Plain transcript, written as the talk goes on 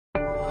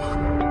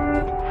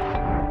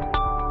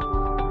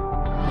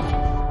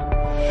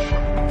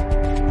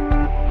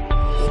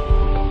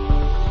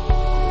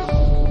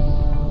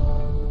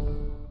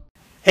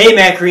Hey,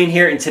 Matt Green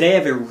here, and today I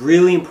have a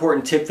really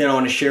important tip that I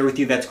want to share with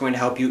you that's going to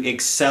help you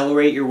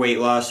accelerate your weight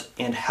loss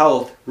and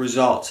health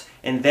results.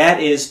 And that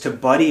is to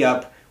buddy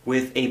up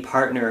with a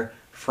partner,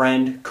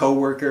 friend,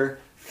 coworker,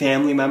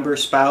 family member,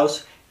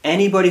 spouse,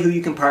 anybody who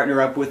you can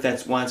partner up with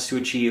that wants to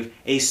achieve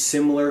a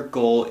similar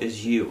goal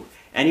as you.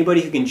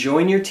 Anybody who can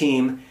join your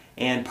team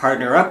and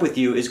partner up with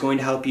you is going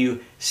to help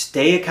you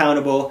stay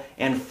accountable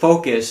and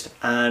focused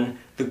on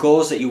the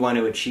goals that you want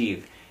to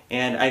achieve.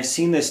 And I've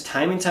seen this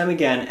time and time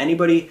again.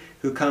 Anybody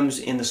who comes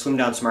in the Slim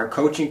Down Smart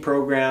coaching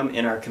program,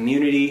 in our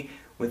community,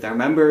 with our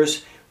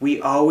members,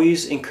 we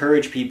always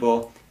encourage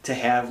people to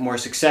have more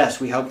success.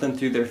 We help them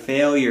through their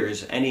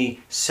failures,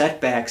 any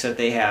setbacks that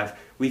they have.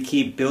 We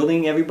keep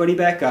building everybody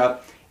back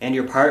up, and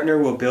your partner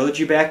will build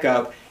you back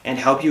up and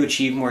help you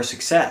achieve more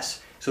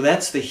success. So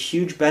that's the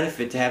huge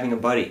benefit to having a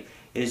buddy,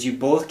 is you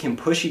both can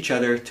push each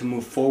other to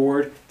move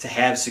forward to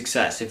have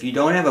success. If you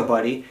don't have a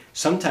buddy,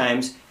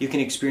 sometimes you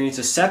can experience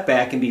a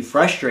setback and be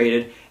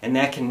frustrated, and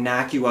that can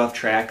knock you off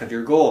track of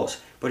your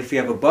goals. But if you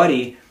have a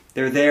buddy,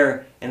 they're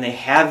there and they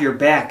have your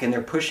back and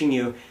they're pushing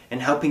you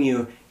and helping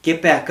you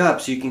get back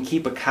up so you can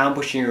keep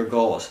accomplishing your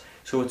goals.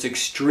 So it's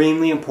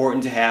extremely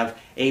important to have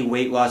a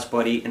weight loss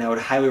buddy, and I would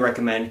highly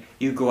recommend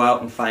you go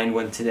out and find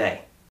one today.